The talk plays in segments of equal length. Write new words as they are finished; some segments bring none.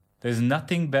There's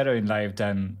nothing better in life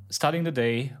than starting the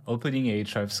day, opening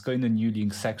Ahrefs, going to the new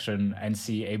links section, and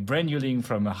see a brand new link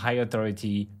from a high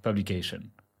authority publication.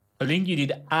 A link you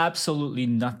did absolutely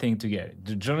nothing to get.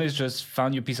 The journalist just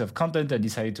found your piece of content and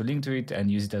decided to link to it and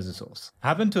use it as a source.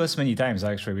 Happened to us many times,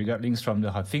 actually. We got links from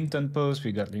the Huffington Post,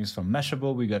 we got links from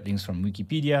Mashable, we got links from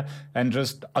Wikipedia, and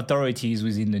just authorities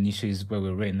within the niches where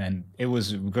we were in, and it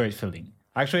was a great feeling.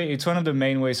 Actually, it's one of the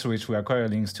main ways through which we acquire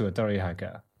links to Authority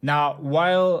Hacker. Now,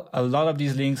 while a lot of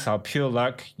these links are pure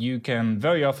luck, you can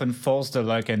very often force the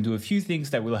luck and do a few things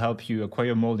that will help you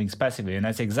acquire more links passively. And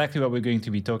that's exactly what we're going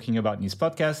to be talking about in this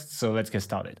podcast. So let's get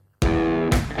started.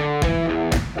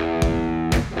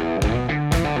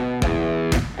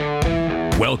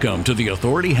 Welcome to the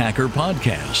Authority Hacker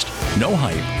Podcast. No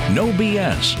hype, no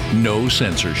BS, no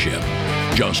censorship.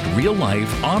 Just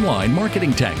real-life online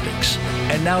marketing tactics.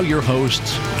 And now your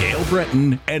hosts, Gail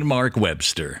Breton and Mark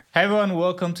Webster. Hey everyone,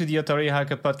 welcome to the Authority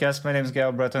Hacker Podcast. My name is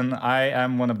Gail Breton. I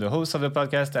am one of the hosts of the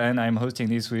podcast, and I'm hosting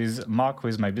this with Mark, who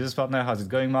is my business partner. How's it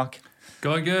going, Mark?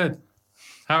 Going good.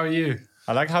 How are you?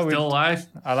 I like how still alive?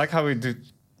 I like how we do.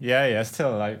 Yeah,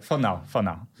 still alive. For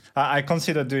now. I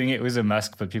considered doing it with a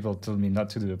mask, but people told me not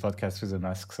to do the podcast with a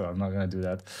mask, so I'm not going to do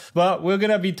that. But we're not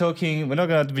going to be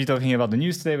talking about the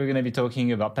news today. We're going to be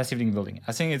talking about passive link building.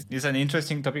 I think it's an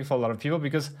interesting topic for a lot of people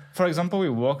because, for example, we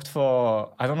worked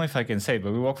for, I don't know if I can say,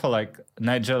 but we worked for like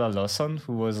Nigella Lawson,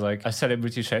 who was like a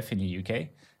celebrity chef in the UK.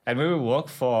 And we would work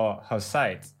for her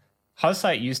site. Her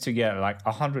site used to get like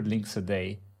 100 links a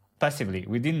day passively.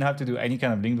 We didn't have to do any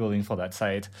kind of link building for that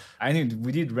site.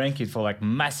 We did rank it for like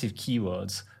massive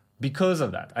keywords because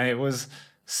of that. And it was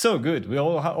so good.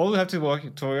 All we have to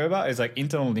worry about is like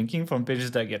internal linking from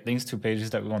pages that get links to pages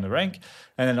that we want to rank,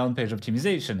 and then on-page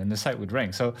optimization, and the site would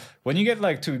rank. So when you get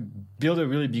like to build a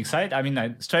really big site,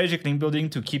 strategic link building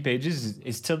to key pages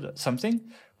is still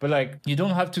something, but like you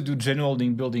don't have to do general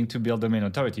link building to build domain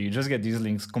authority. You just get these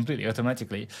links completely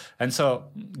automatically. And so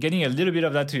getting a little bit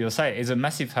of that to your site is a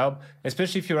massive help,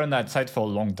 especially if you run that site for a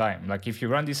long time. Like if you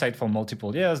run this site for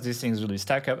multiple years, these things really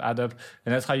stack up, add up,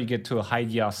 and that's how you get to a high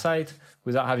DR site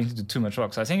without having to do too much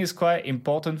work. So I think it's quite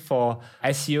important for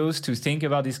SEOs to think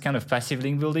about this kind of passive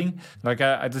link building. Like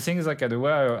the thing is like the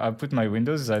way I put my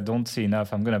windows is I don't see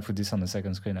enough. I'm going to put this on the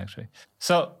second screen actually.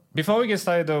 So before we get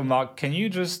started though, Mark, can you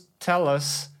just tell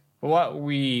us what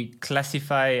we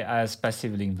classify as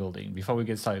passive link building before we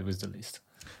get started with the list?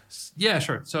 Yeah,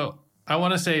 sure. So I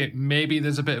want to say maybe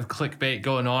there's a bit of clickbait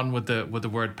going on with the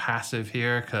word passive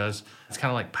here, because it's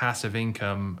kind of like passive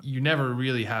income. You never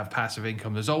really have passive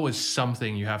income. There's always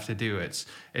something you have to do. It's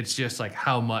just like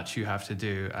how much you have to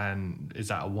do, and is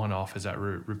that a one-off? Is that a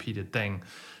repeated thing?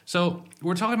 So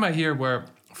we're talking about here where,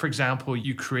 for example,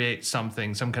 you create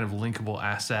something, some kind of linkable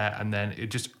asset, and then it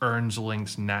just earns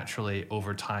links naturally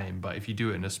over time. But if you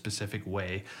do it in a specific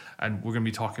way, and we're going to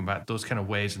be talking about those kind of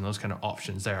ways and those kind of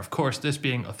options there. Of course, this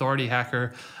being Authority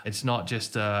Hacker, it's not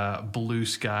just a blue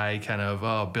sky kind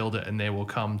of, build it and they will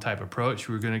come type approach.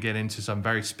 We're going to get into some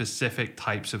very specific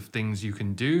types of things you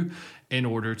can do in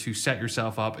order to set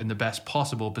yourself up in the best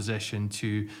possible position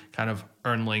to kind of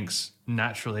earn links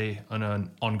naturally on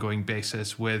an ongoing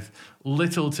basis with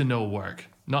little to no work.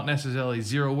 Not necessarily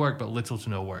zero work, but little to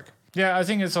no work. Yeah, I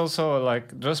think it's also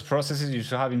like just processes you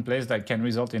should have in place that can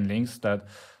result in links that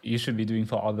you should be doing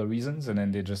for other reasons, and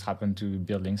then they just happen to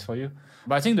build links for you.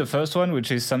 But I think the first one,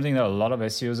 which is something that a lot of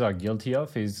SEOs are guilty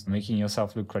of, is making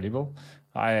yourself look credible.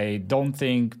 I don't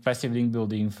think passive link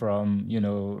building from,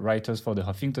 writers for the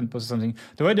Huffington Post or something.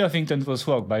 The way the Huffington Post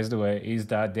work, by the way, is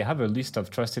that they have a list of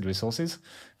trusted resources.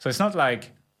 So it's not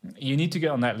like you need to get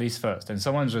on that list first, and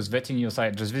someone's just vetting your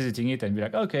site, just visiting it, and be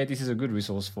like, okay, this is a good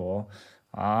resource for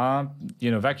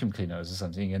vacuum cleaners or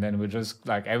something. And then we're just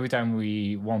like, every time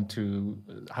we want to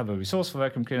have a resource for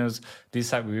vacuum cleaners, this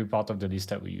site will be part of the list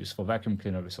that we use for vacuum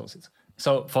cleaner resources.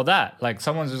 So for that, like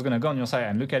someone's just going to go on your site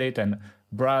and look at it and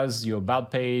browse your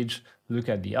about page, look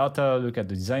at the author, look at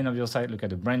the design of your site, look at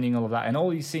the branding, all of that. And all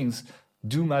these things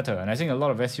do matter. And I think a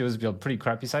lot of SEOs build pretty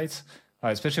crappy sites,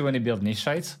 especially when they build niche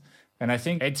sites. And I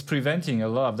think it's preventing a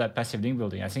lot of that passive link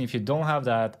building. I think if you don't have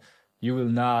that, you will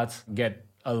not get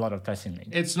a lot of passive links.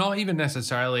 It's not even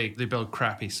necessarily they build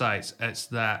crappy sites. It's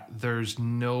that there's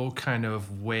no kind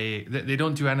of way that they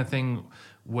don't do anything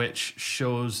which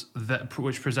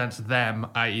presents them,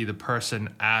 i.e. the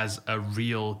person, as a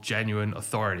real genuine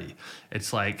authority.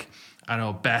 It's like, I don't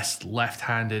know, best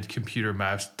left-handed computer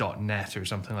mouse.net or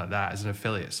something like that as an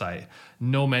affiliate site.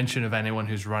 No mention of anyone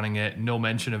who's running it, no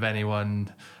mention of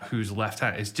anyone who's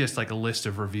left-handed. It's just like a list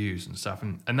of reviews and stuff.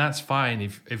 And that's fine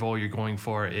if all you're going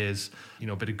for is,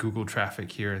 a bit of Google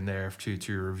traffic here and there to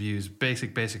your reviews.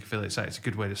 Basic affiliate site is a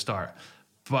good way to start.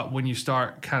 But when you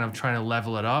start kind of trying to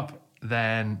level it up,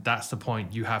 then that's the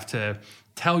point. You have to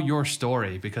tell your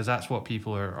story, because that's what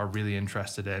people are really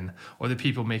interested in, or the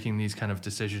people making these kind of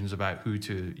decisions about who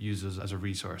to use as a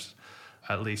resource,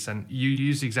 at least. And you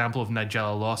use the example of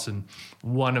Nigella Lawson,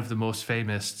 one of the most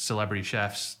famous celebrity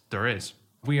chefs there is.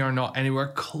 We are not anywhere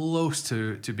close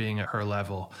to being at her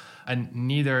level, and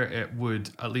neither it would,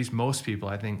 at least most people,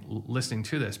 I think, listening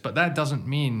to this. But that doesn't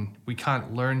mean we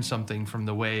can't learn something from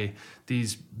the way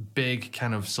these big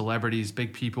kind of celebrities,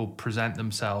 big people present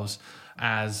themselves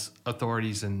as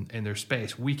authorities in their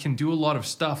space. We can do a lot of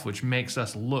stuff which makes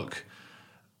us look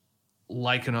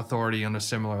like an authority on a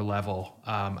similar level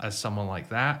as someone like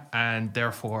that, and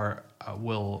therefore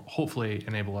will hopefully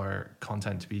enable our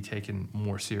content to be taken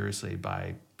more seriously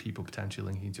by people potentially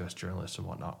linking to us, journalists and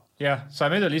whatnot. Yeah, so I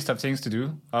made a list of things to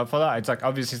do. For that, it's like,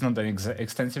 obviously it's not that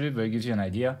extensively, but it gives you an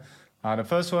idea. The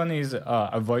first one is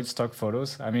avoid stock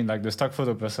photos. I mean, like the stock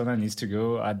photo persona needs to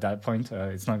go at that point.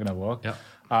 It's not going to work. Yeah.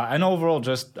 And overall,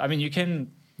 you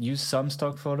can use some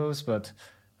stock photos, but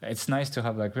it's nice to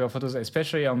have like real photos,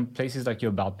 especially on places like your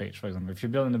about page, for example. If you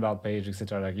build an about page,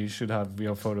 etc., like you should have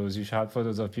real photos. You should have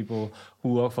photos of people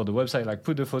who work for the website. Like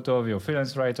put the photo of your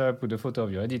freelance writer, put the photo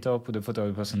of your editor, put the photo of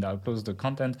the person that uploads the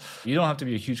content. You don't have to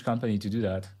be a huge company to do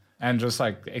that, and just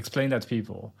like explain that to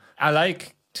people. I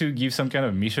like to give some kind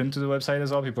of mission to the website as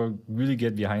well. People really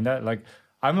get behind that. Like,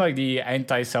 I'm like the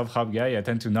anti-self-help guy. I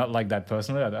tend to not like that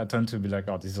personally. I tend to be like,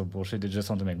 oh, this is all bullshit. They just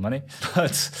want to make money.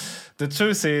 But the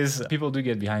truth is, people do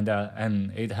get behind that,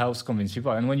 and it helps convince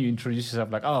people. And when you introduce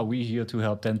yourself like, oh, we're here to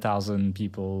help 10,000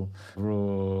 people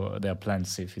grow their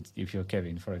plants, if you're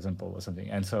Kevin, for example, or something.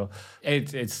 And so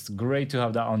it's great to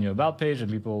have that on your about page,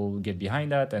 and people get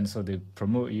behind that, and so they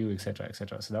promote you, etc.,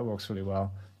 etc. So that works really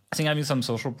well. I think having some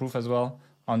social proof as well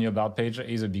on your about page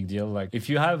is a big deal. Like if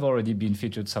you have already been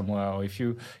featured somewhere, or if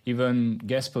you even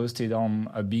guest posted on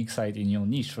a big site in your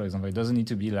niche, for example, it doesn't need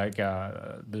to be like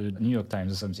the New York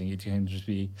Times or something. It can just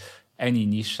be any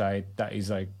niche site that is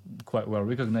like quite well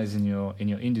recognized in your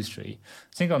industry.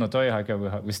 I think on Authority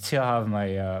Hacker we still have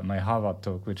my Harvard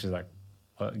talk, which is like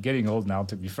getting old now,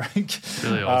 to be frank.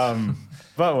 Really old.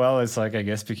 But well, it's like, I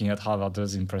guess speaking at Harvard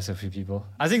does impress a few people.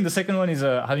 I think the second one is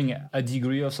having a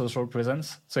degree of social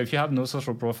presence. So if you have no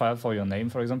social profile for your name,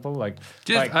 for example,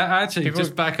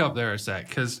 just back up there a sec,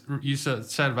 because you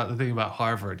said about the thing about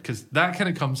Harvard, because that kind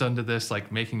of comes under this,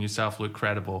 like making yourself look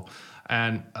credible.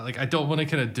 And like, I don't want to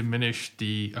kind of diminish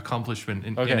the accomplishment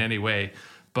in any way,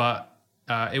 but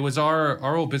it was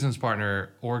our old business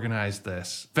partner organized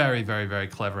this. Very, very, very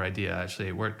clever idea, actually.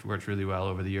 It worked really well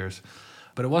over the years.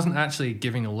 But it wasn't actually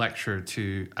giving a lecture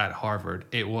at Harvard.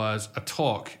 It was a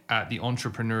talk at the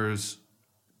entrepreneurs,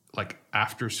 like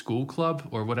after school club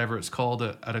or whatever it's called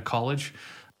at a college.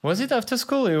 Was it after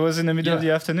school? It was in the middle of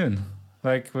the afternoon.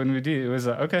 Like when we did, it was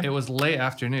okay. It was late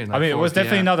afternoon. Like it was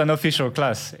definitely not an official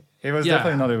class. It was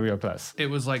definitely not a real class. It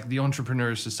was like the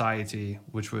Entrepreneurs Society,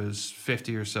 which was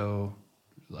 50 or so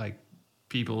like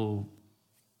people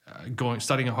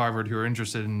studying at Harvard who are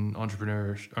interested in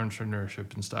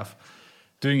entrepreneurship and stuff.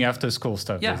 Doing after school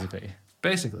stuff,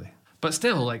 basically. But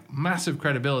still, like, massive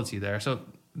credibility there. So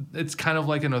it's kind of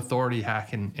like an authority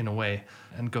hack in a way,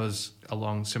 and goes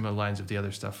along similar lines of the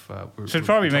other stuff. Should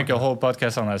probably make a whole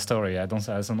podcast on that story. I don't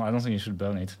think you should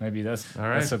burn it. Maybe that's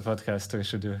a podcast we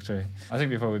should do, actually. I think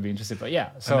people would be interested. But yeah,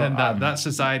 so and then that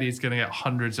society is going to get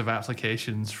hundreds of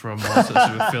applications from all sorts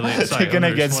of affiliate site they're going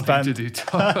to get spammed to do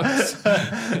talks.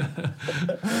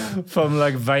 From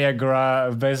like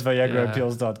Viagra,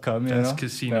 bestviagrapills.com. That's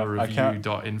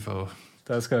casinoreview.info.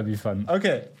 That's going to be fun.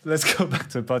 Okay, let's go back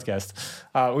to the podcast.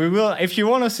 We will, if you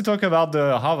want us to talk about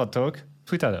the Harvard talk,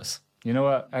 tweet at us. You know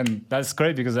what? And that's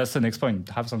great, because that's the next point.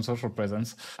 Have some social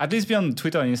presence. At least be on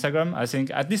Twitter and Instagram. I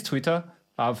think at least Twitter,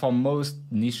 for most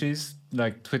niches,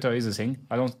 like Twitter is a thing.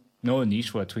 I don't know a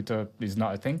niche where Twitter is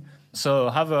not a thing. So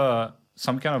have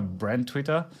some kind of brand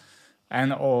Twitter,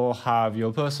 and or have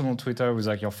your personal Twitter with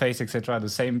like your face, etc., the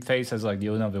same face as like the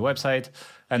owner of the website,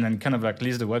 and then kind of like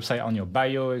list the website on your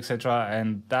bio, etc.,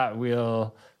 and that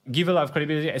will give a lot of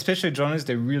credibility. Especially journalists,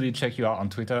 they really check you out on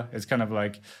Twitter. It's kind of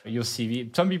like your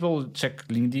CV. Some people check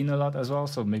LinkedIn a lot as well,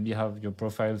 so maybe have your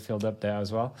profile filled up there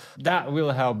as well. That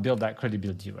will help build that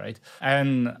credibility, right?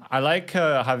 And I like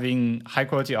having high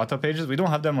quality author pages. We don't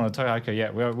have them on Authority Hacker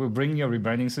yet. We're bringing a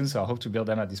rebranding soon, so I hope to build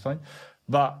them at this point.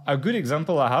 But a good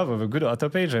example I have of a good auto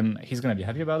page, and he's going to be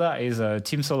happy about that, is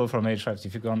Team Solo from Ahrefs.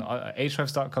 If you go on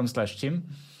ahrefs.com/team,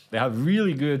 they have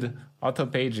really good auto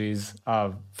pages.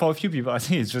 For a few people, I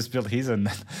think it's just built his, and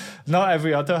not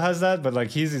every auto has that, but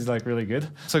like his is like really good.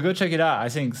 So go check it out. I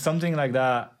think something like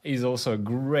that is also a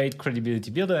great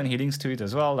credibility builder, and he links to it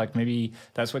as well. Like maybe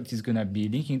that's what he's going to be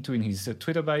linking to in his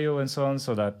Twitter bio and so on,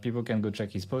 so that people can go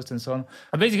check his posts and so on.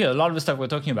 And basically, a lot of the stuff we're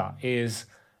talking about is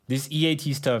this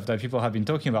EAT stuff that people have been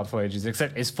talking about for ages,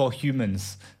 except it's for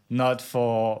humans, not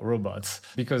for robots,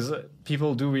 because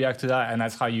people do react to that, and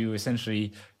that's how you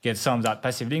essentially get some of that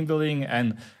passive link building.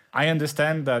 And I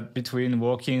understand that between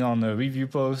working on a review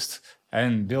post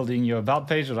and building your about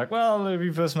page, you're like, well, a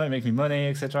review post might make me money,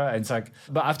 etc. And it's like,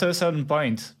 but after a certain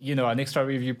point, you know, an extra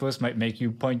review post might make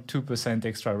you 0.2%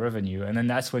 extra revenue. And then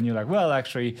that's when you're like, well,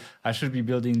 actually, I should be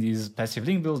building these passive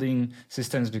link building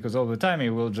systems, because over time,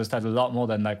 it will just add a lot more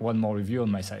than like one more review on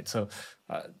my site. So,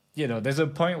 you know, there's a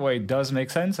point where it does make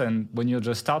sense. And when you're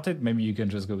just started, maybe you can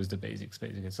just go with the basics,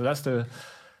 basically. So that's the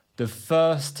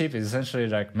first tip, is essentially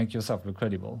like make yourself look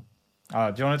credible. Do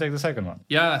you want to take the second one?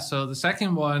 Yeah, so the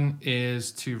second one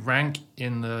is to rank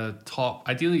in the top,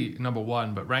 ideally number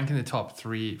one, but rank in the top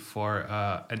 3 for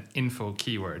an info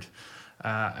keyword.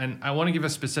 And I want to give a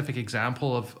specific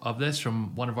example of this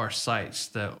from one of our sites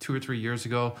that 2 or 3 years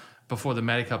ago, before the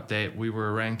Medic update, we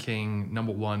were ranking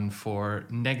number 1 for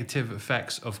negative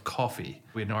effects of coffee.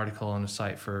 We had an article on the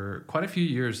site for quite a few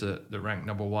years that ranked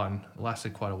number 1. It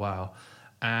lasted quite a while.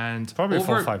 And probably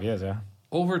 4 or 5 years, yeah.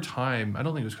 Over time, I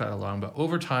don't think it was quite that long, but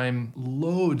over time,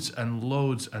 loads and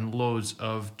loads and loads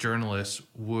of journalists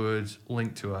would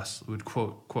link to us, would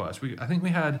quote us. I think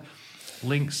we had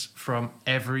links from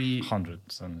every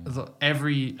hundreds,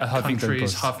 every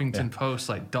country's Huffington yeah. Post,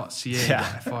 like .ca,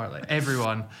 yeah. .fr, like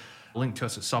everyone linked to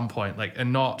us at some point, like,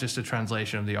 and not just a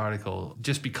translation of the article,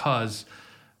 just because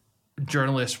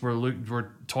journalists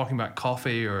were talking about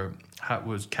coffee, or how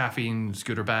was caffeine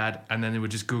good or bad, and then they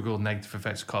would just Google negative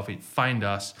effects of coffee, find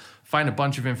us, find a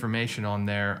bunch of information on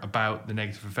there about the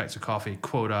negative effects of coffee,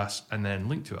 quote us, and then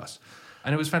link to us.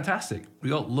 And it was fantastic. We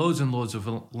got loads and loads of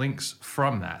links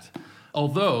from that.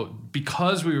 Although,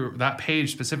 because that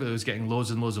page specifically was getting loads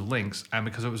and loads of links, and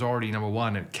because it was already number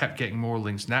 1, it kept getting more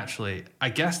links naturally, I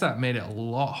guess that made it a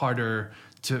lot harder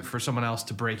for someone else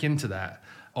to break into that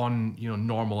on, you know,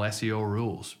 normal SEO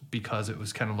rules, because it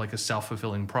was kind of like a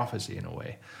self-fulfilling prophecy in a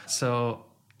way. So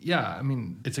yeah, I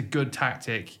mean, it's a good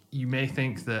tactic. You may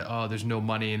think that, oh, there's no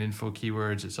money in info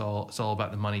keywords, it's all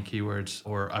about the money keywords,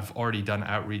 or I've already done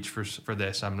outreach for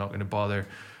this, I'm not going to bother,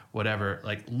 whatever.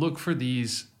 Like, look for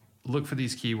these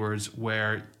keywords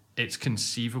where it's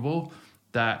conceivable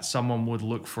that someone would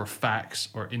look for facts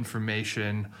or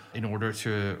information in order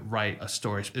to write a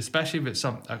story, especially if it's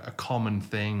a common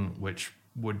thing which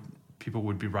people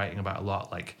would be writing about a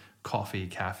lot, like coffee,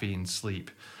 caffeine,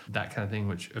 sleep, that kind of thing,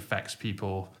 which affects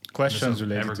people. Questions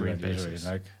related to that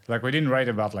usually. Like we didn't write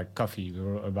about like coffee, we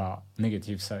wrote about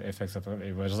negative side effects of it.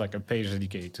 It was like a page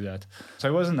dedicated to that. So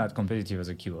it wasn't that competitive as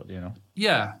a keyword, you know?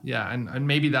 Yeah. And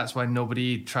maybe that's why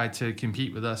nobody tried to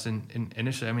compete with us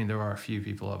initially. I mean, there are a few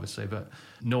people, obviously, but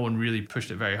no one really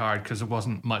pushed it very hard because there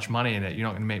wasn't much money in it. You're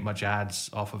not going to make much ads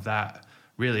off of that.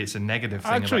 Really, it's a negative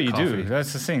thing. Actually, about coffee. You do.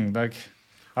 That's the thing. Like,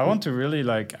 I want to really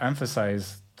like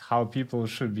emphasize how people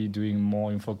should be doing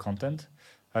more info content.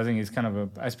 I think it's kind of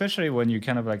especially when you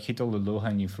kind of like hit all the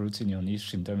low-hanging fruits in your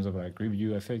niche in terms of like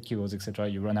review, affiliate keywords, etc.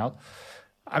 You run out.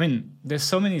 I mean, there's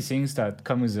so many things that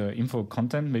come with the info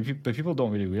content, but people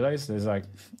don't really realize. There's like,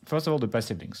 first of all, the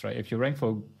passive links, right? If you rank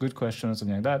for good questions or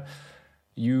something like that,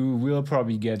 you will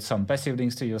probably get some passive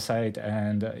links to your site,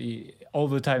 and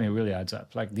over time it really adds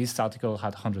up. Like this article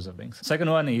had hundreds of links. Second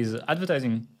one is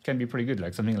advertising can be pretty good,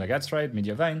 like something like AdStride,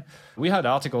 Mediavine. We had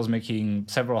articles making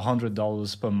several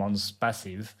 $100s per month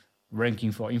passive,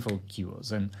 ranking for info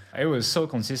keywords, and it was so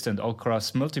consistent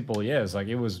across multiple years. Like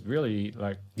it was really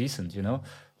like decent, you know.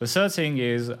 The third thing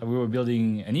is we were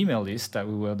building an email list that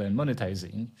we were then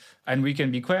monetizing, and we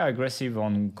can be quite aggressive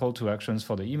on call to actions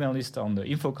for the email list on the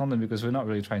info content because we're not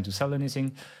really trying to sell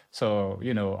anything. So,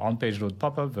 you know, on-page load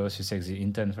pop-up versus exit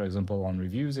intent, for example, on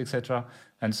reviews, etc.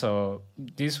 And so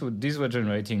these were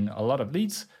generating a lot of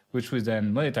leads, which we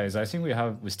then monetize. I think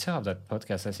we still have that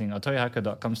podcast, I think,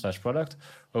 autoihacker.com/product,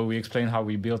 where we explain how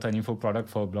we built an info product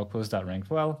for a blog post that ranked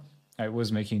well. It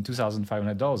was making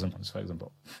 $2,500 a month, for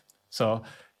example. So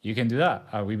you can do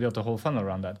that. We built a whole funnel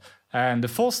around that. And the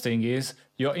fourth thing is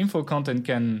your info content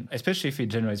can, especially if it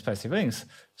generates passive links,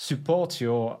 support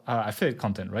your affiliate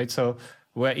content, right? So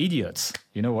we're idiots.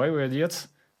 You know why we're idiots?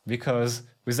 because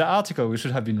with that article, we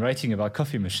should have been writing about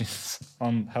coffee machines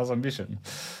on Health Ambition.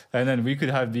 And then we could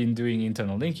have been doing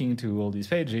internal linking to all these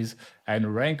pages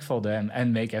and rank for them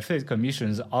and make affiliate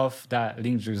commissions off that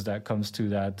link juice that comes to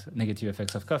that negative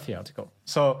effects of coffee article.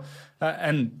 So,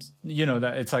 and you know,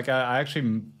 that it's like I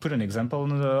actually put an example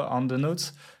on the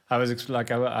notes. I was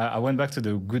I went back to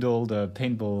the good old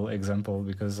paintball example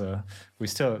because we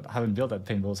still haven't built that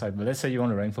paintball site. But let's say you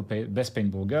want to rank for best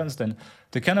paintball guns, then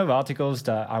the kind of articles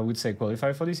that I would say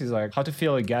qualify for this is like how to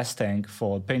fill a gas tank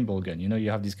for a paintball gun. You know,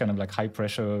 you have this kind of like high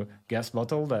pressure gas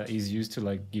bottle that is used to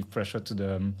like give pressure to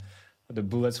the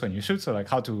bullets when you shoot. So like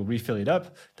how to refill it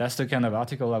up. That's the kind of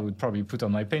article I would probably put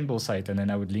on my paintball site, and then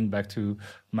I would link back to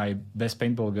my best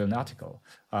paintball gun article.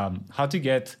 How to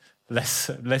get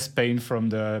less pain from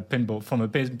a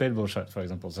paintball shot, for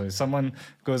example. So if someone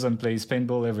goes and plays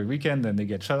paintball every weekend and they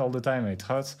get shot all the time and it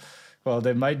hurts, well,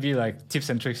 there might be like tips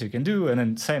and tricks you can do. And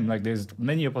then same, like there's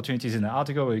many opportunities in the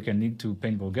article where you can link to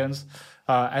paintball guns.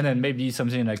 And then maybe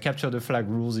something like capture the flag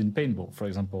rules in paintball, for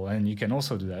example. And you can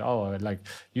also do that. Oh, like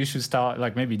you should start,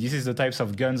 like maybe this is the types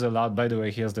of guns allowed. By the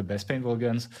way, here's the best paintball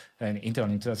guns, and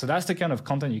interlink to that. So that's the kind of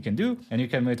content you can do. And you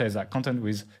can monetize that content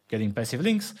with getting passive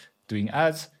links, doing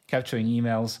ads, capturing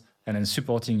emails, and then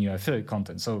supporting your affiliate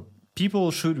content. So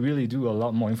people should really do a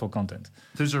lot more info content.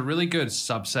 There's a really good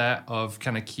subset of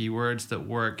kind of keywords that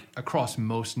work across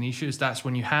most niches. That's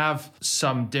when you have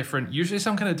usually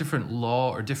some kind of different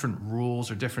law or different rules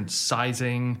or different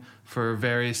sizing for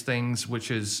various things,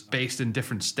 which is based in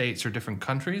different states or different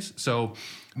countries. So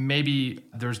maybe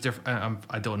there's different,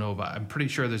 I don't know, but I'm pretty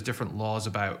sure there's different laws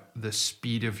about the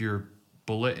speed of your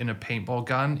bullet in a paintball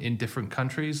gun in different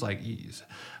countries. Like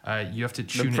you have to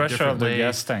tune the pressure of the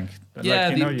gas tank. Yeah,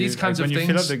 like, these kinds of things. When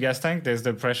you fill up the gas tank, there's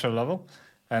the pressure level.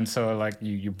 And so like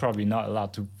you're probably not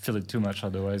allowed to fill it too much,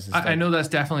 otherwise it's I know that's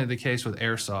definitely the case with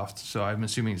airsoft, so I'm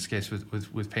assuming it's the case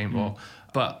with paintball.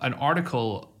 But an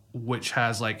article which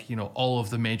has like, you know, all of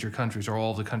the major countries or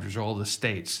all of the countries or all the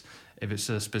states, if it's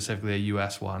specifically a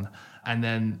US one, and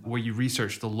then where you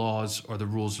research the laws or the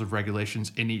rules of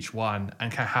regulations in each one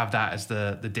and kind of have that as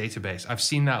the database. I've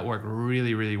seen that work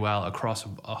really, really well across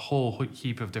a whole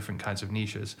heap of different kinds of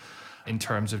niches in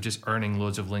terms of just earning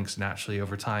loads of links naturally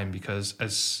over time, because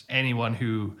as anyone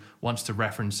who wants to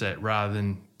reference it rather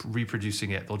than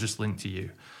reproducing it, they'll just link to you.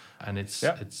 And it's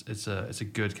a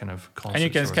good kind of concept. And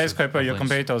you can skyscraper your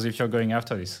competitors if you're going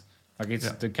after this. Like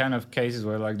it's the kind of cases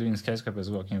where like doing skyscraper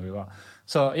is working really well.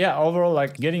 So yeah, overall,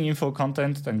 like getting info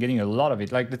content and getting a lot of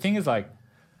it. Like the thing is like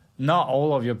not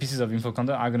all of your pieces of info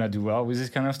content are gonna do well with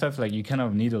this kind of stuff. Like you kind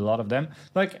of need a lot of them.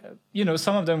 Like, you know,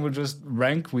 some of them will just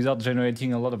rank without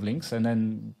generating a lot of links, and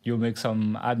then you'll make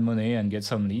some ad money and get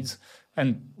some leads.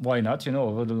 And why not? You know,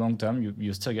 over the long term,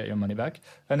 you still get your money back.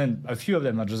 And then a few of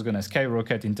them are just going to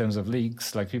skyrocket in terms of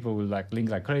links. Like people will like link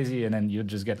like crazy, and then you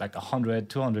just get like 100,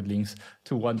 200 links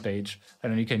to one page.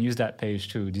 And then you can use that page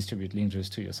to distribute links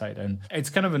just to your site. And it's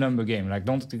kind of a number game. Like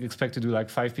don't expect to do like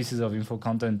 5 pieces of info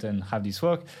content and have this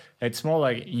work. It's more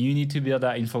like you need to build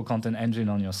that info content engine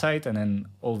on your site. And then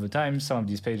over time, some of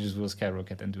these pages will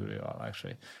skyrocket and do really well,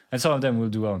 actually. And some of them will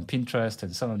do well on Pinterest,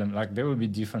 and some of them, like there will be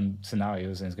different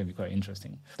scenarios, and it's going to be quite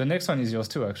interesting. The next one is yours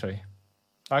too, actually.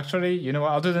 Actually, you know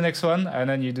what? I'll do the next one, and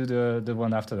then you do the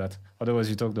one after that. Otherwise,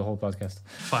 you talk the whole podcast.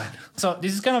 Fine. So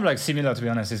this is kind of like similar, to be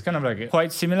honest. It's kind of like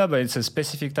quite similar, but it's a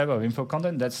specific type of info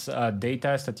content. That's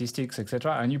data, statistics,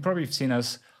 etc. And you probably have seen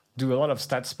us do a lot of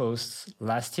stats posts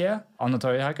last year on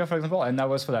Notorious Hacker, for example. And that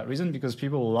was for that reason, because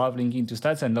people love linking to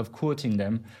stats and love quoting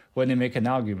them when they make an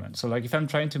argument. So like if I'm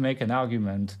trying to make an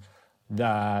argument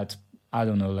that, I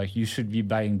don't know, like you should be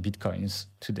buying Bitcoins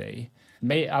today,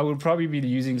 I will probably be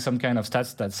using some kind of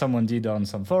stats that someone did on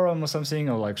some forum or something,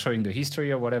 or like showing the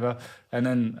history or whatever, and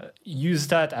then use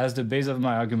that as the base of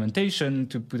my argumentation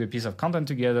to put a piece of content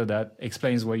together that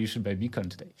explains why you should buy Bitcoin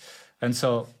today. And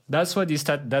so that's what these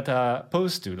stat data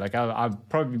posts do. Like I'll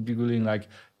probably be Googling like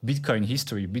Bitcoin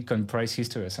history, Bitcoin price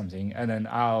history or something, and then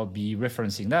I'll be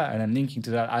referencing that and then linking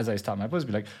to that as I start my post.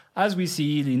 Be like, as we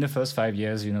see in the first 5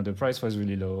 years, you know, the price was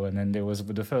really low, and then there was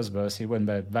the first burst, it went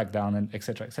back down, and et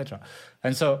cetera, et cetera.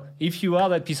 And so if you are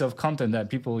that piece of content that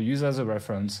people use as a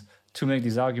reference to make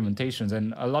these argumentations,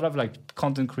 and a lot of like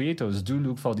content creators do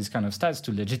look for these kind of stats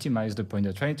to legitimize the point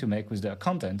they're trying to make with their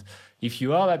content. If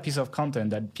you are that piece of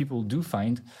content that people do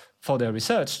find for their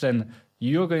research, then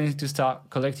you're going to start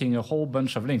collecting a whole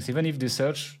bunch of links, even if the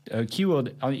search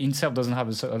keyword in itself doesn't have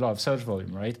a lot of search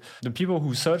volume, right? The people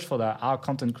who search for that are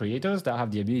content creators that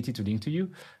have the ability to link to you.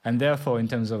 And therefore, in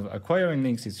terms of acquiring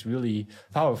links, it's really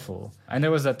powerful. And there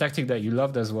was that tactic that you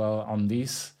loved as well on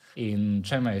this, in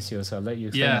Chiang Mai SEO. So I'll let you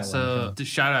explain Yeah, that so one. the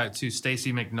shout out to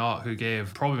Stacey McNaught, who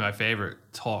gave probably my favorite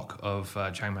talk of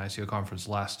Chiang Mai SEO conference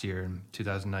last year in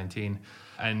 2019.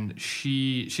 And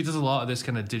she does a lot of this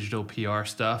kind of digital PR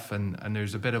stuff, and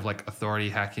there's a bit of like authority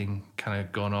hacking kind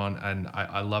of going on, and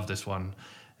I love this one.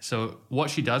 So what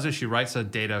she does is she writes a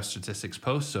data statistics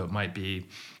post. So it might be,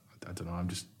 I don't know,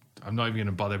 I'm not even going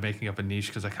to bother making up a niche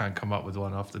because I can't come up with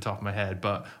one off the top of my head,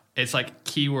 but it's like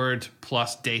keyword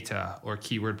plus data or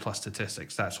keyword plus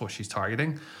statistics. That's what she's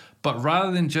targeting. But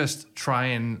rather than just try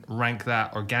and rank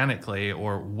that organically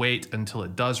or wait until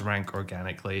it does rank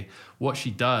organically, what she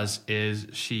does is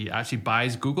she actually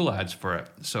buys Google ads for it.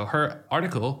 So her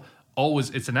article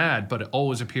it's an ad, but it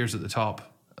always appears at the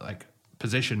top, like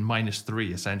position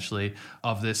 -3 essentially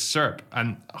of this SERP.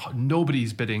 And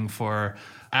nobody's bidding for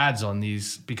ads on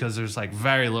these because there's like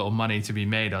very little money to be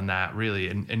made on that, really,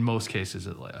 in most cases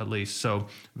at least. So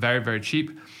very, very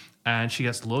cheap. And she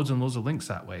gets loads and loads of links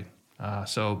that way.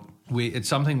 So it's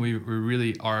something we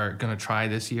really are going to try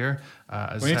this year.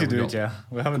 We need to do it, yeah.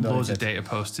 We haven't done it yet. Loads of data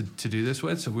posts to do this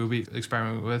with, so we'll be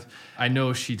experimenting with. I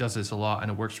know she does this a lot,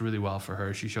 and it works really well for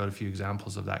her. She showed a few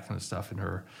examples of that kind of stuff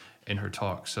in her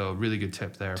talk. So really good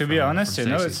tip there. To be honest,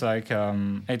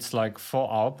 it's like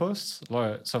 4 hour posts.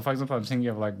 So for example, I'm thinking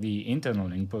of like the internal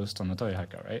link post on Authority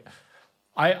Hacker, right?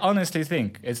 I honestly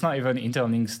think it's not even internal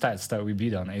link stats that we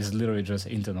bid on. It's literally just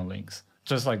internal links.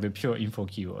 Just like the pure info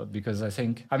keyword, because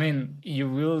I mean, you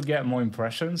will get more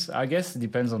impressions. I guess it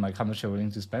depends on like how much you're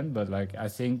willing to spend, but like I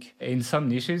think in some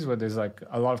niches where there's like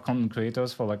a lot of content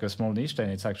creators for like a small niche, then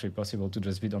it's actually possible to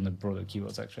just bid on the broader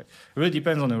keywords. Actually, it really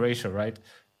depends on the ratio, right?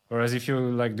 Whereas if you're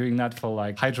like doing that for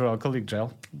like hydroalcoholic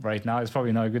gel right now, it's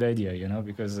probably not a good idea,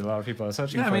 because a lot of people are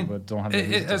searching for it but don't have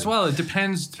it as well. It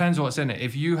depends what's in it.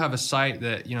 If you have a site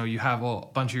that, you have a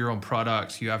bunch of your own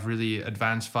products, you have really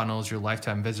advanced funnels, your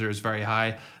lifetime visitor is very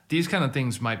high, these kind of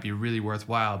things might be really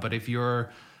worthwhile. But if you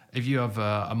have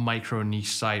a micro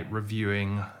niche site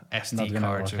reviewing SD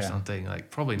cards or something, like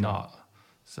probably not.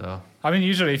 So I mean,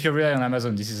 usually if you rely on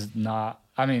Amazon, this is not.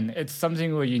 I mean, it's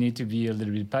something where you need to be a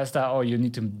little bit past that, or you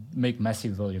need to make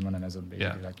massive volume on Amazon,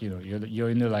 basically. Yeah. Like, you're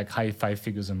in the like high 5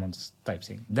 figures a month type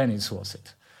thing. Then it's worth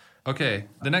it. Okay.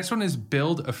 The next one is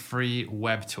build a free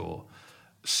web tool.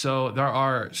 So there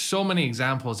are so many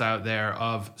examples out there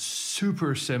of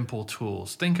super simple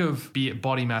tools. Think of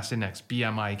body mass index,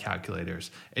 BMI calculators.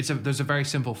 There's a very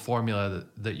simple formula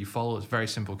that you follow. It's a very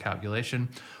simple calculation.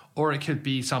 Or it could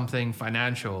be something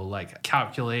financial, like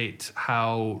calculate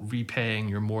how repaying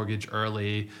your mortgage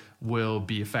early will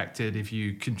be affected if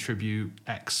you contribute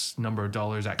X number of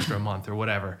dollars extra a month or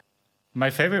whatever. My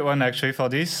favorite one actually for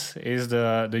this is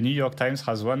the New York Times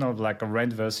has one of like a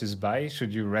rent versus buy.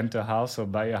 Should you rent a house or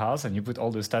buy a house? And you put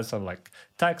all the stats of like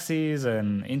taxes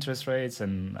and interest rates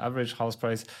and average house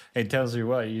price. It tells you,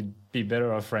 well, you'd be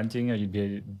better off renting or you'd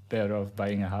be better off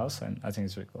buying a house. And I think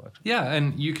it's really cool, actually. Yeah,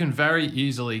 and you can very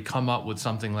easily come up with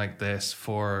something like this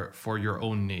for your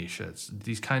own niche. It's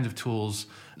these kinds of tools,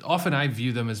 often I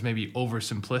view them as maybe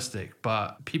oversimplistic,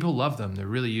 but people love them. They're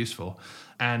really useful.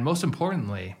 And most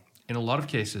importantly, in a lot of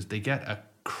cases, they get a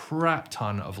crap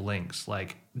ton of links,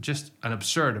 like just an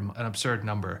absurd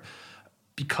number.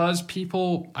 Because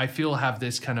people, I feel, have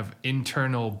this kind of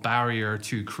internal barrier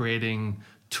to creating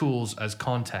tools as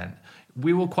content.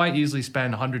 We will quite easily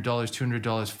spend $100, $200,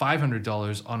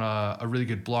 $500 on a really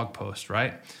good blog post,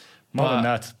 right? More than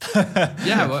that.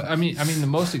 Yeah, well, I mean, the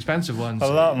most expensive ones. A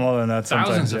lot more than that.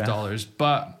 Thousands of dollars,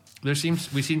 but we seem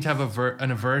to have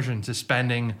an aversion to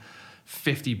spending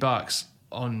 $50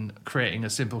 on creating a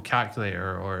simple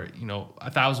calculator, or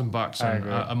 $1,000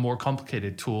 on a more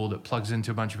complicated tool that plugs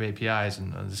into a bunch of APIs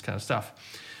and this kind of stuff.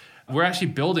 We're actually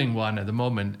building one at the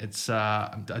moment. It's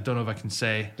I don't know if I can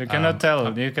say. You cannot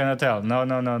tell. You cannot tell. No.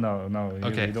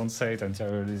 Okay. You don't say it until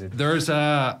you release it. There's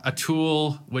a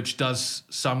tool which does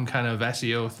some kind of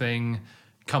SEO thing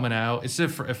coming out. It's a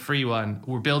free one.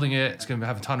 We're building it. It's going to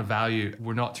have a ton of value.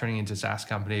 We're not turning into a SaaS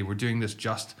company. We're doing this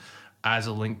just as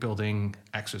a link building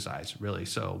exercise, really.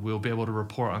 So we'll be able to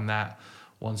report on that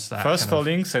once that. First for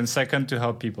links and second to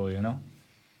help people,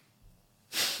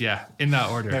 Yeah, in that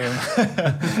order.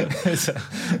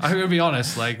 I'm gonna be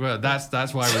honest,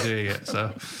 that's why we're doing it.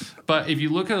 So, but if you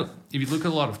look at a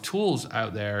lot of tools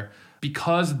out there,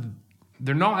 because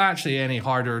they're not actually any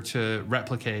harder to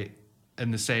replicate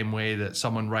in the same way that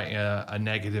someone writing a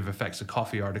negative effects of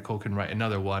coffee article can write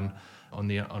another one on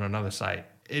another site.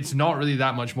 It's not really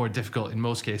that much more difficult in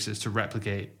most cases to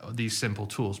replicate these simple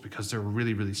tools because they're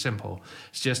really, really simple.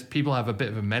 It's just people have a bit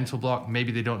of a mental block.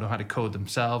 Maybe they don't know how to code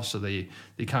themselves, so they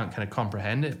can't kind of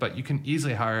comprehend it. But you can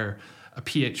easily hire a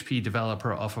PHP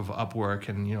developer off of Upwork,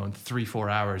 and in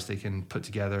 3-4 hours they can put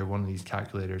together one of these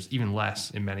calculators, even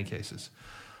less in many cases.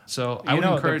 So I would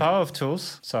encourage the power of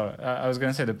tools. So I was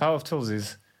going to say the power of tools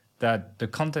is that the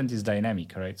content is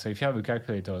dynamic, right? So if you have a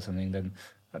calculator or something, then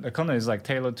the content is like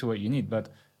tailored to what you need. But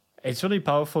it's really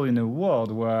powerful in a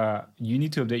world where you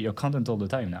need to update your content all the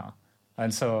time now.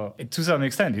 And so to some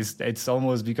extent, it's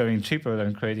almost becoming cheaper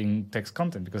than creating text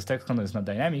content, because text content is not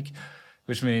dynamic,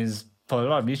 which means for a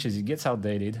lot of niches, it gets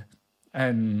outdated,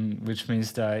 and which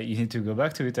means that you need to go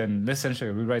back to it and essentially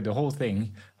rewrite the whole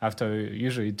thing after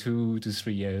usually 2 to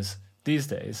 3 years these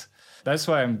days. That's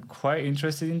why I'm quite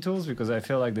interested in tools, because I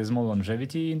feel like there's more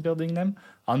longevity in building them.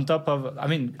 On top of,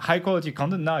 high quality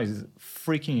content now is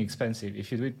freaking expensive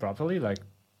if you do it properly. Like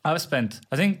I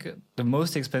think the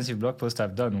most expensive blog post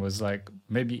I've done was like,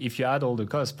 maybe if you add all the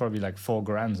costs, probably like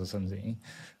 $4,000 or something.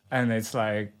 And it's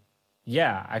like,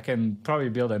 yeah, I can probably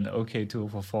build an okay tool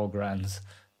for $4,000,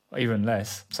 even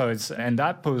less. And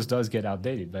that post does get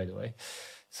outdated, by the way.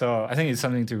 So I think it's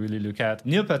something to really look at.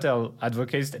 Neil Patel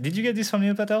advocates. Did you get this from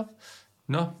Neil Patel?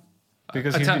 No.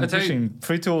 Because he's been pushing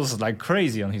free tools like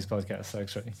crazy on his podcast,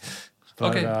 actually.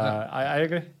 But, okay. I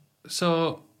agree.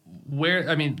 So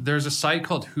there's a site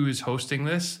called Who Is Hosting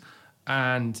This,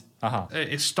 and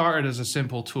it started as a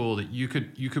simple tool that you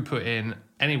could put in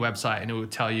any website and it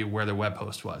would tell you where the web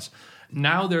host was.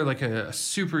 Now they're like a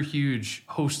super huge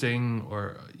hosting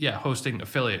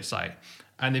affiliate site.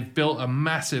 And they've built a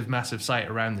massive, massive site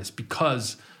around this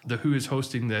because the Who Is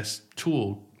Hosting This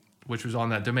tool, which was on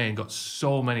that domain, got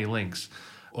so many links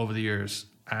over the years,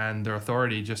 and their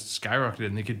authority just skyrocketed,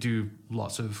 and they could do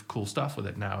lots of cool stuff with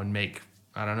it now and make,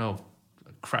 I don't know,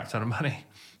 a crap ton of money.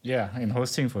 Yeah, in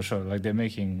hosting for sure. Like they're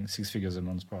making 6 figures a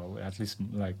month probably, at least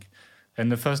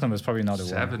and the first number is probably not a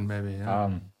 7 maybe, yeah.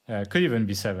 Yeah, it could even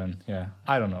be 7, yeah.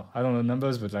 I don't know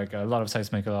numbers, but like a lot of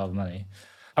sites make a lot of money.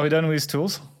 Are we done with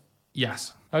tools?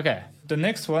 Yes. Okay. The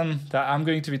next one that I'm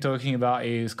going to be talking about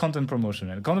is content promotion.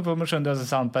 And content promotion doesn't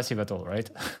sound passive at all, right?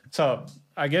 So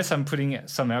I guess I'm putting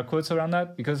some air quotes around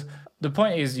that, because the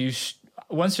point is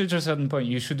once you reach a certain point,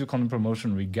 you should do content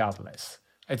promotion regardless.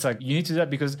 It's like you need to do that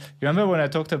because you remember when I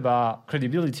talked about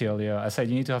credibility earlier, I said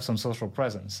you need to have some social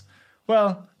presence.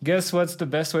 Well, guess what's the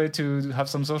best way to have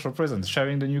some social presence?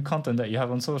 Sharing the new content that you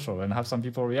have on social and have some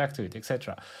people react to it,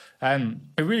 etc. And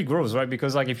it really grows, right?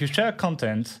 Because like if you share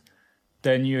content,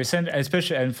 then you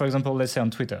especially, and for example, let's say on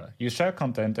Twitter, you share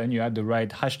content and you add the right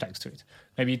hashtags to it.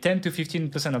 Maybe 10 to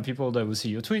 15% of people that will see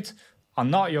your tweet are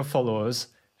not your followers,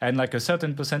 and like a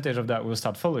certain percentage of that will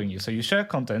start following you. So you share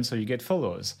content, so you get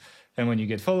followers. And when you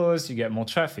get followers, you get more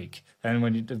traffic. And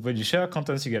when you share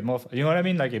content, you get more, you know what I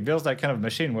mean? Like it builds that kind of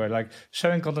machine where like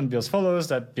sharing content builds followers,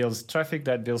 that builds traffic,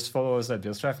 that builds followers, that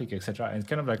builds traffic, etc. And it's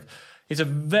kind of like, it's a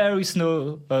very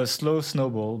slow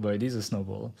snowball, but it is a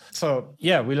snowball. So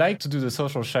yeah, we like to do the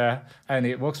social share and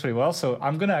it works pretty well. So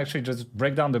I'm going to actually just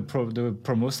break down the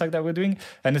promo stack that we're doing.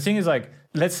 And the thing is like,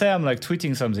 let's say I'm like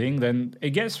tweeting something, then it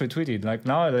gets retweeted. Like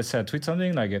now, let's say I tweet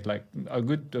something, I get like a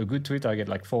good tweet, I get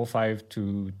like 4, 5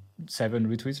 to 7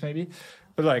 retweets maybe.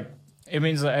 But like, it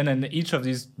means, and then each of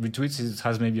these retweets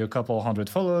has maybe a couple hundred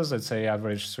followers, let's say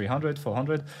average 300,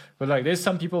 400. But like, there's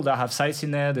some people that have sites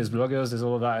in there, there's bloggers, there's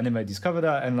all of that, and they might discover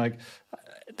that. And like,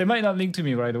 they might not link to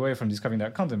me right away from discovering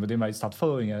that content, but they might start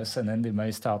following us, and then they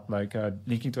might start like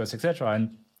linking to us, etc.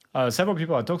 And several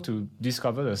people I talked to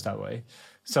discovered us that way.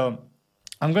 So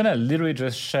I'm going to literally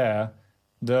just share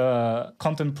the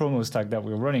content promo stack that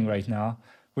we're running right now,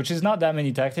 which is not that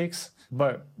many tactics,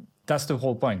 but that's the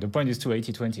whole point. The point is to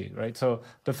 80-20, right? So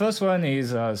the first one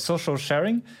is social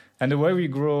sharing. And the way we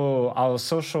grow our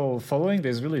social following,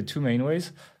 there's really 2 main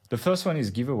ways. The first one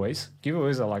is giveaways.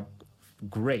 Giveaways are like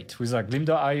great. With like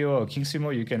Glim.io or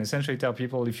KingSumo, you can essentially tell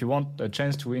people if you want a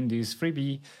chance to win this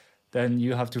freebie, then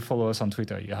you have to follow us on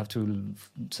Twitter. You have to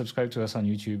subscribe to us on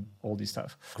YouTube, all this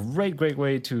stuff. Great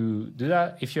way to do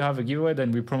that. If you have a giveaway,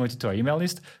 then we promote it to our email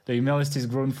list. The email list is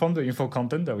grown from the info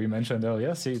content that we mentioned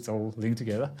earlier. See, it's all linked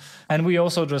together. And we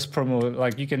also just promote,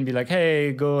 like you can be like,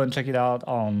 hey, go and check out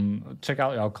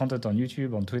our content on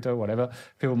YouTube, on Twitter, whatever.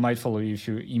 People might follow you if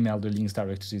you email the links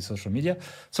direct to the social media.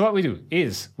 So what we do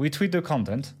is we tweet the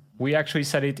content. We actually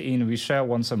set it in, we share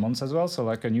once a month as well. So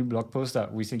like a new blog post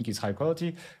that we think is high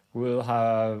quality, we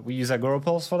use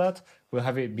Agorapulse for that. We'll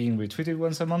have it being retweeted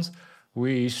once a month.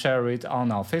 We share it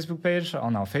on our Facebook page,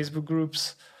 on our Facebook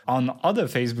groups, on other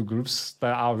Facebook groups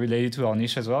that are related to our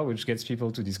niche as well, which gets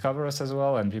people to discover us as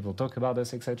well, and people talk about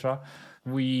us, etc.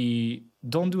 We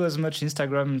don't do as much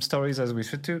Instagram stories as we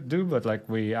should do, but like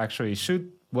we actually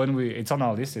should. When it's on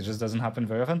our list, it just doesn't happen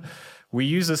very often. We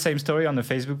use the same story on the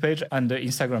Facebook page and the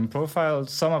Instagram profile.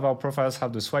 Some of our profiles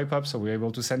have the swipe up, so we're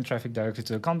able to send traffic directly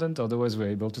to the content. Otherwise, we're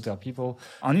able to tell people.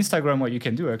 On Instagram, what you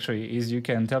can do actually is you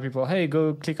can tell people, hey,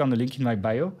 go click on the link in my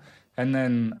bio. And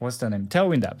then, what's the name?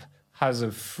 Tailwind app has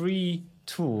a free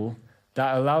tool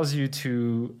that allows you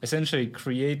to essentially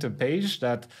create a page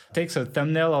that takes a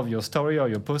thumbnail of your story or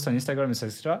your post on Instagram,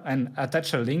 etc., and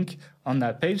attach a link on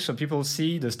that page so people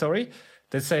see the story.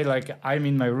 They say like, I'm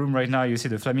in my room right now, you see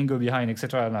the flamingo behind,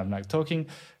 etc., and I'm like talking,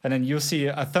 and then you'll see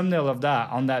a thumbnail of that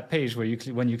on that page where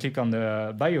when you click on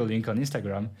the bio link on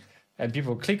Instagram, and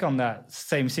people click on that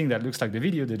same thing that looks like the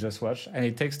video they just watched, and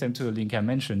it takes them to a link I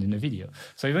mentioned in the video.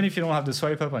 So even if you don't have the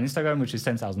swipe up on Instagram, which is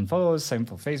 10,000 followers, same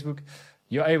for Facebook,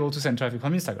 you're able to send traffic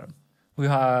from Instagram. We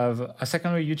have a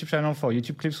secondary YouTube channel for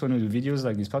YouTube clips when we do videos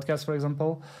like this podcast, for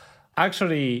example.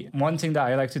 Actually, one thing that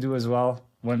I like to do as well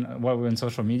while we're in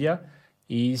social media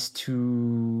is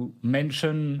to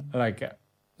mention like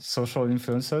social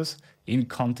influencers in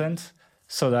content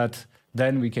so that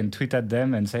then we can tweet at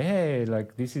them and say, hey,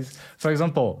 like this is, for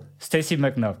example, Stacey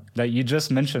McNutt, like you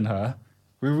just mentioned her.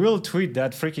 We will tweet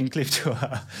that freaking clip to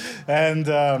her.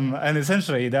 And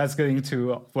essentially that's going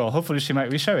to, well, hopefully she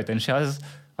might reshare it. And she has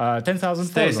 10,000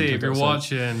 followers. Stacey, if you're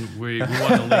watching, we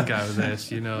want a link out of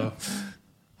this, you know.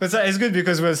 But it's good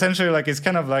because we're essentially like, it's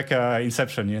kind of like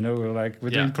Inception, you know, we're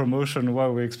doing promotion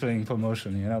while we're explaining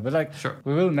promotion, you know, but like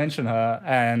we will mention her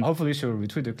and hopefully she'll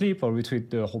retweet the clip or retweet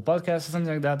the whole podcast or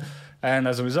something like that. And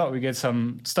as a result, we get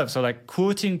some stuff. So like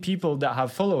quoting people that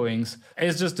have followings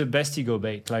is just the best ego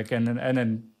bait. Like, and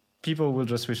then people will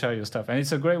just reshare your stuff. And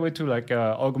it's a great way to like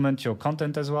augment your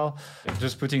content as well,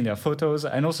 just putting their photos.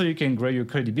 And also you can grow your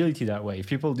credibility that way. If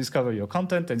people discover your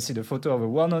content and see the photo of a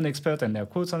well-known expert and their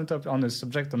quotes on the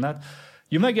subject on that,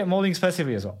 you might get more links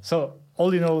passively as well. So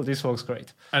all in all, this works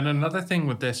great. And another thing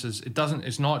with this is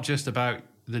it's not just about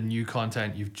the new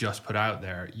content you've just put out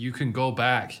there. You can go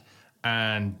back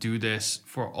and do this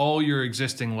for all your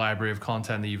existing library of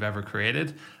content that you've ever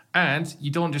created. And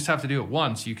you don't just have to do it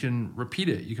once. You can repeat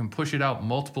it. You can push it out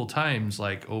multiple times,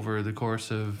 like over the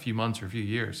course of a few months or a few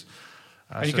years.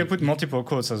 And you can put multiple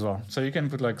quotes as well. So you can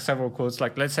put like several quotes.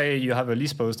 Like let's say you have a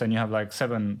list post and you have like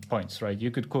 7 points, right?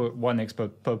 You could quote one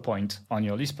expert per point on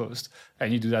your list post.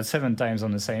 And you do that 7 times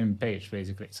on the same page,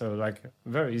 basically. So like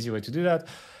very easy way to do that.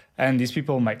 And these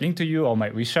people might link to you or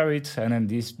might reshare it. And then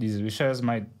these reshares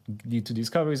might lead to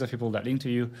discoveries of people that link to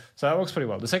you. So that works pretty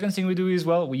well. The second thing we do is,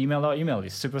 well, we email our email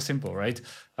list. Super simple, right?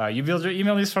 You build your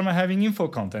email list from having info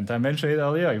content. I mentioned it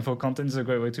earlier. Info content is a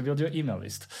great way to build your email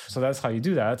list. So that's how you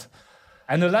do that.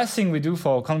 And the last thing we do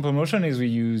for content promotion is we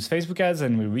use Facebook ads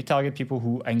and we retarget people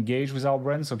who engage with our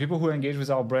brand. So people who engage with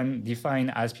our brand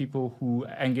define as people who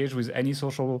engage with any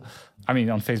social, on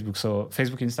Facebook. So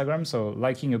Facebook, Instagram. So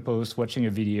liking a post, watching a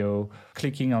video,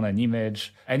 clicking on an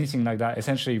image, anything like that.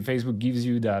 Essentially, Facebook gives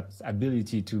you that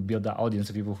ability to build that audience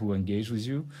of people who engage with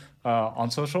you on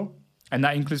social. And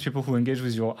that includes people who engage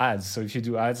with your ads. So if you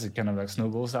do ads, it kind of like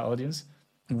snowballs that audience.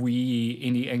 In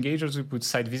the engagers, we put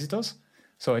site visitors.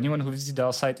 So anyone who visited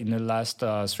our site in the last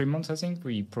 3 months, I think,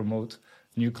 we promote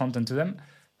new content to them.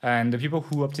 And the people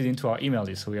who opted into our email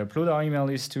list. So we upload our email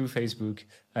list to Facebook,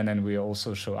 and then we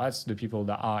also show ads to the people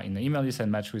that are in the email list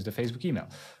and match with the Facebook email.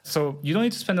 So you don't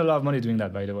need to spend a lot of money doing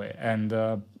that, by the way. And,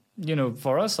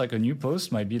 for us, like a new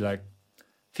post might be like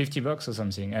 $50 or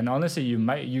something. And honestly,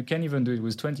 you can even do it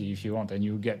with 20 if you want, and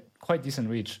you get quite decent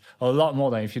reach, a lot more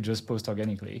than if you just post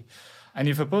organically. And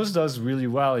if a post does really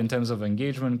well in terms of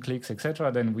engagement, clicks,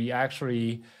 etc., then we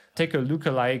actually take a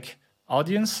lookalike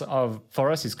audience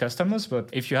for us, it's customers. But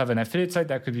if you have an affiliate site,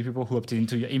 that could be people who opted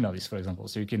into your email list, for example.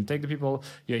 So you can take the people,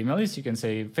 your email list, you can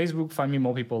say, Facebook, find me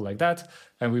more people like that.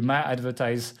 And we might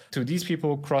advertise to these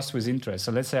people crossed with interest.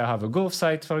 So let's say I have a golf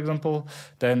site, for example,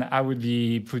 then I would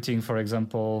be putting, for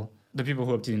example, the people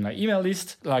who opted in my email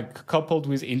list, like coupled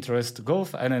with interest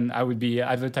golf, and then I would be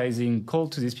advertising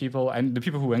cold to these people, and the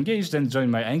people who engage then join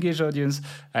my engaged audience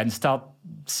and start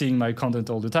seeing my content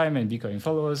all the time and becoming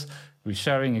followers,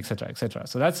 resharing, etc., etc.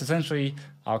 So that's essentially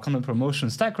our content promotion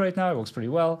stack right now. It works pretty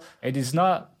well. It is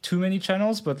not too many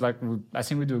channels, but I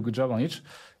think we do a good job on each,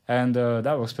 and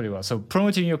that works pretty well. So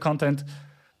promoting your content.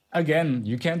 Again,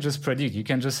 you can't just predict. You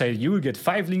can't just say you will get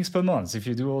 5 links per month if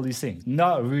you do all these things.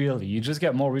 Not really. You just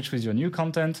get more reach with your new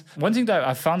content. One thing that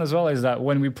I found as well is that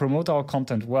when we promote our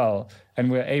content well and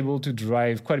we're able to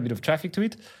drive quite a bit of traffic to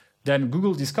it, then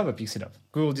Google Discover picks it up.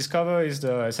 Google Discover is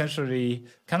essentially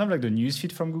kind of like the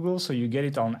newsfeed from Google. So you get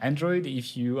it on Android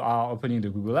if you are opening the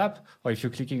Google app, or if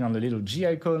you're clicking on the little G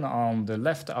icon on the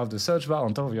left of the search bar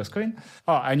on top of your screen.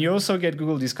 Oh, and you also get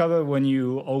Google Discover when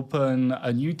you open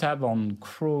a new tab on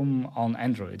Chrome on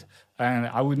Android. And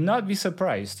I would not be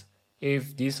surprised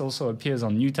if this also appears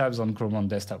on new tabs on Chrome on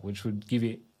desktop, which would give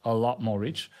it a lot more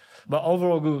reach. But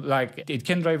overall, Google, like, it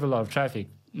can drive a lot of traffic.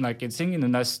 Like, it's saying in the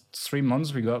last 3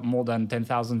 months, we got more than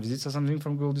 10,000 visits or something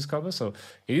from Google Discover. So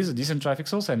it is a decent traffic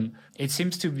source. And it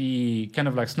seems to be kind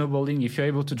of like snowballing. If you're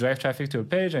able to drive traffic to a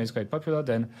page and it's quite popular,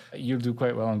 then you'll do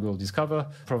quite well on Google Discover,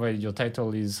 provided your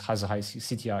title has a high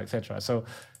CTR, etc. So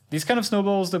this kind of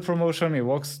snowballs the promotion. It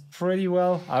works pretty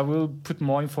well. I will put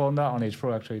more info on that on H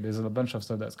Pro, actually. There's a bunch of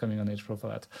stuff that's coming on H Pro for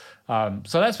that.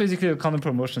 So that's basically a content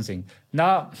promotion thing.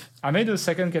 Now, I made a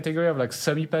second category of like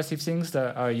semi-passive things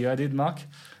that you added, Mark.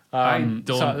 I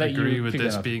don't agree with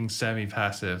this being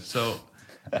semi-passive. So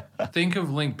think of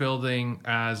link building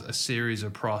as a series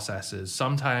of processes.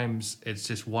 Sometimes it's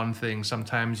just one thing.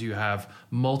 Sometimes you have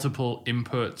multiple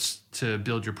inputs to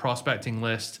build your prospecting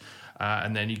list.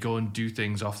 And then you go and do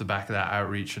things off the back of that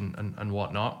outreach and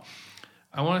whatnot.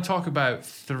 I want to talk about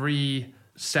 3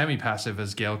 semi-passive,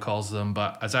 as Gail calls them,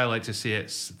 but as I like to see it,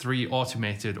 it's 3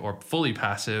 automated or fully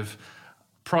passive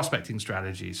prospecting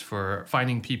strategies for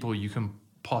finding people you can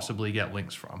possibly get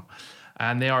links from.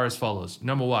 And they are as follows.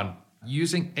 Number 1,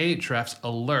 using Ahrefs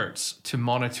alerts to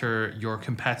monitor your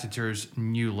competitors'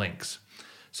 new links.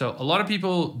 So a lot of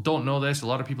people don't know this. A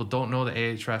lot of people don't know that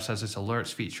Ahrefs has this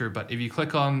alerts feature. But if you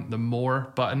click on the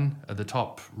More button at the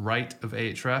top right of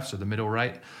Ahrefs, or the middle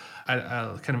right,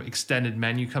 a kind of extended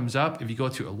menu comes up. If you go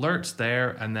to alerts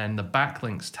there and then the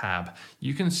backlinks tab,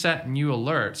 you can set new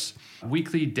alerts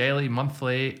weekly, daily,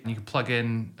 monthly, and you can plug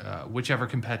in whichever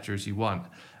competitors you want.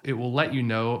 It will let you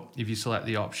know, if you select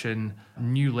the option,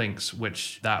 new links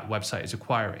which that website is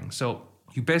acquiring. So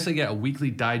you basically get a weekly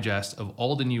digest of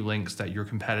all the new links that your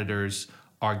competitors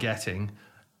are getting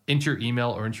into your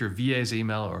email or into your VA's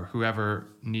email or whoever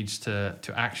needs to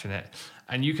action it.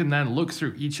 And you can then look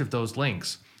through each of those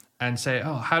links and say,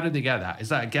 oh, how did they get that? Is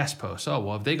that a guest post? Oh,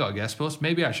 well, if they got a guest post,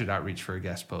 maybe I should outreach for a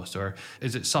guest post. Or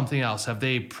is it something else? Have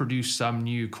they produced some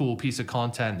new cool piece of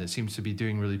content that seems to be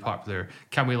doing really popular?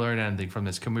 Can we learn anything from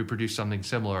this? Can we produce something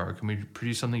similar? Or can we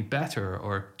produce something better?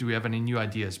 Or do we have any new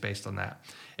ideas based on that?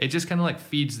 It just kind of like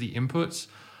feeds the inputs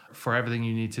for everything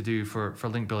you need to do for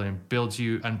link building, builds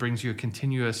you and brings you a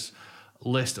continuous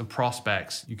list of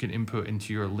prospects you can input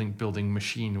into your link building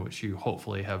machine, which you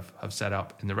hopefully have set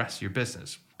up in the rest of your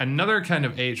business. Another kind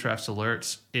of Ahrefs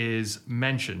alerts is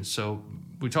mentions. So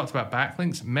we talked about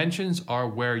backlinks. Mentions are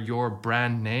where your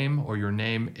brand name or your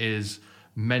name is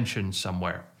mentioned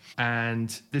somewhere.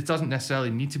 And this doesn't necessarily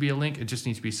need to be a link. It just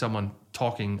needs to be someone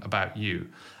talking about you.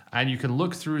 And you can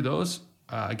look through those.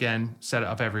 Again, set it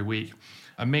up every week.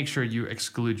 And make sure you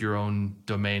exclude your own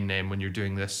domain name when you're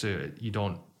doing this so you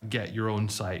don't get your own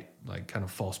site, like kind of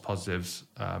false positives,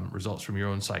 results from your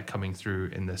own site coming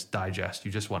through in this digest.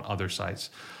 You just want other sites.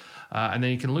 And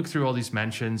then you can look through all these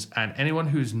mentions and anyone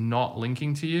who's not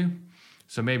linking to you.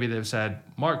 So maybe they've said,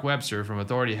 Mark Webster from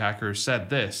Authority Hacker said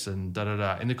this and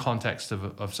in the context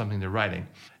of something they're writing.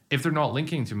 If they're not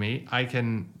linking to me,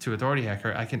 to Authority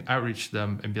Hacker, I can outreach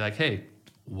them and be like, hey,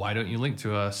 why don't you link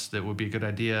to us? That would be a good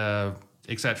idea,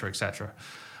 etc., etc.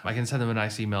 I can send them a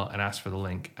nice email and ask for the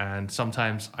link. And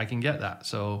sometimes I can get that.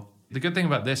 So the good thing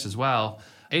about this as well,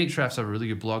 Ahrefs have a really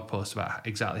good blog post about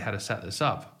exactly how to set this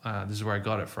up. This is where I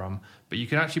got it from. But you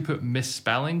can actually put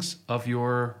misspellings of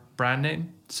your brand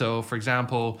name. So for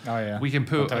example, we can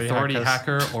put Authority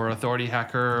Hacker or Authority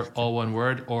Hacker, all one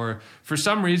word. Or for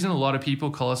some reason, a lot of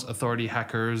people call us Authority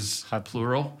Hackers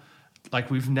plural. Like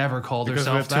we've never called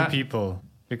ourselves that. Because we're 2 people.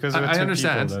 Because I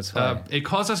understand. People, that's why. It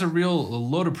caused us a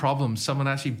load of problems. Someone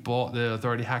actually bought the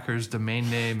Authority Hackers domain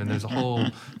name, and there's a whole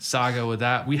saga with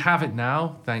that. We have it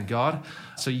now, thank God.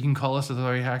 So you can call us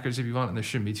Authority Hackers if you want, and there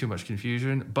shouldn't be too much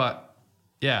confusion. But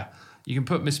yeah, you can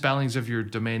put misspellings of your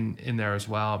domain in there as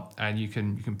well, and you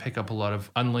can pick up a lot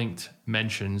of unlinked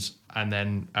mentions and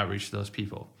then outreach to those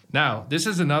people. Now, this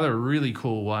is another really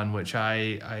cool one, which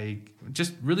I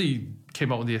just really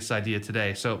came up with this idea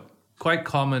today. So quite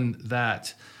common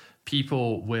that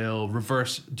people will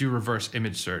do reverse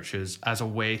image searches as a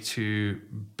way to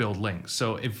build links.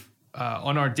 So if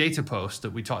on our data post that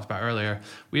we talked about earlier,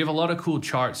 we have a lot of cool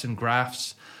charts and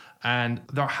graphs, and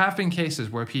there have been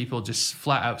cases where people just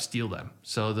flat out steal them.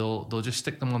 So they'll just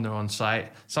stick them on their own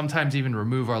site, sometimes even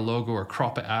remove our logo or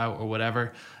crop it out or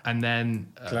whatever, and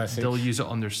then they'll use it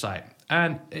on their site.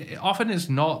 And often it's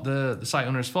not the site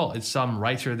owner's fault. It's some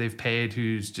writer they've paid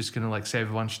who's just going to like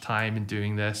save a bunch of time in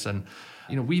doing this. And,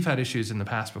 you know, we've had issues in the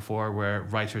past before where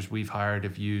writers we've hired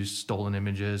have used stolen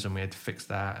images and we had to fix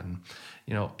that. And,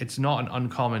 you know, it's not an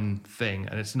uncommon thing,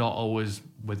 and it's not always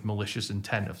with malicious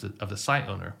intent of the site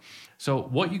owner. So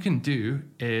what you can do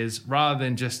is, rather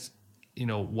than just, you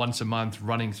know, once a month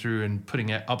running through and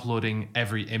uploading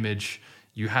every image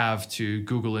you have to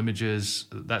Google Images,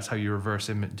 that's how you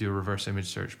do a reverse image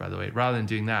search, by the way. Rather than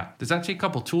doing that, there's actually a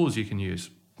couple tools you can use.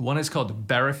 One is called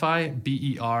Berify,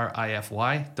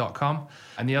 BERIFY.com,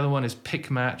 and the other one is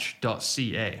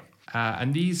picmatch.ca.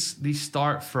 And these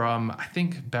start from, I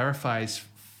think Berify's,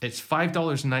 it's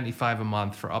 $5.95 a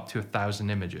month for up to 1,000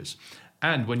 images.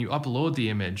 And when you upload the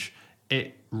image,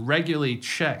 it regularly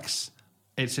checks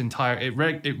it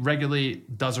regularly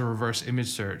does a reverse image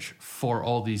search for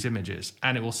all these images,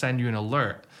 and it will send you an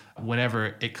alert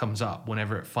whenever it comes up,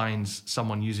 whenever it finds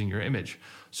someone using your image.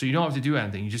 So you don't have to do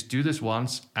anything. You just do this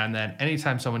once, and then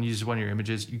anytime someone uses one of your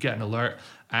images, you get an alert,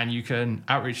 and you can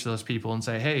outreach to those people and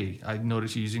say, hey, I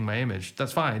noticed you using my image.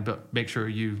 That's fine, but make sure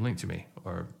you link to me,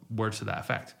 or words to that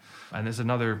effect. And there's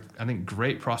another, I think,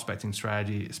 great prospecting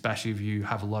strategy, especially if you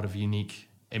have a lot of unique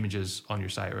images on your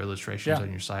site or illustrations on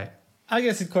your site. I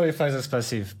guess it qualifies as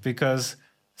passive because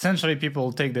essentially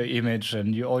people take the image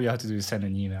and all you have to do is send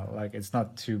an email. Like, it's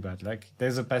not too bad. Like,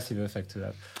 there's a passive effect to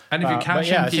that. And if you're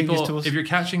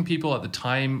catching people at the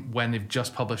time when they've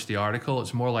just published the article,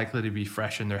 it's more likely to be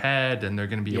fresh in their head and they're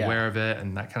going to be aware of it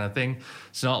and that kind of thing.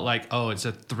 It's not like, oh, it's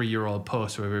a 3-year-old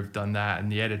post where we've done that and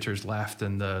the editor's left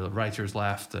and the writer's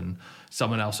left and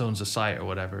someone else owns the site or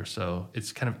whatever. So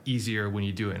it's kind of easier when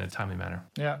you do it in a timely manner.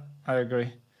 Yeah, I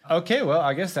agree. Okay, well,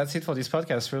 I guess that's it for this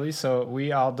podcast, really. So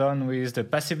we are done with the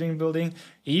passive link building.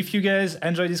 If you guys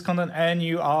enjoy this content and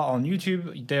you are on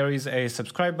YouTube, there is a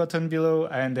subscribe button below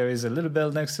and there is a little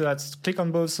bell next to that. Click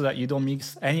on both so that you don't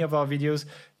miss any of our videos.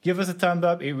 Give us a thumb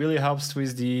up. It really helps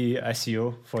with the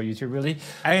SEO for YouTube, really.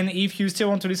 And if you still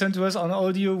want to listen to us on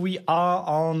audio, we are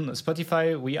on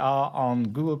Spotify, we are on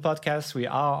Google Podcasts, we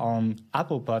are on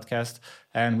Apple Podcasts,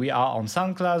 and we are on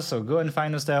SoundCloud. So go and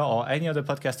find us there, or any other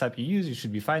podcast app you use. You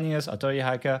should be finding us, Authority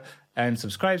Hacker, and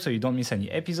subscribe so you don't miss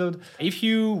any episode. If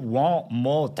you want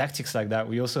more tactics like that,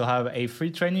 we also have a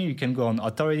free training. You can go on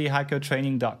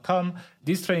authorityhackertraining.com.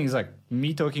 This training is like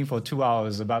me talking for 2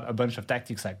 hours about a bunch of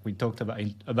tactics like we talked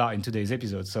about in today's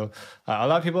episode. So a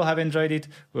lot of people have enjoyed it.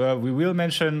 We will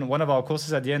mention one of our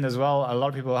courses at the end as well. A lot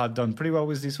of people have done pretty well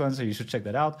with this one, so you should check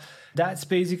that out. That's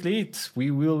basically it.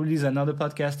 We will release another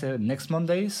podcast next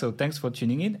Monday. So thanks for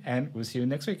tuning in, and we'll see you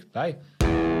next week. Bye.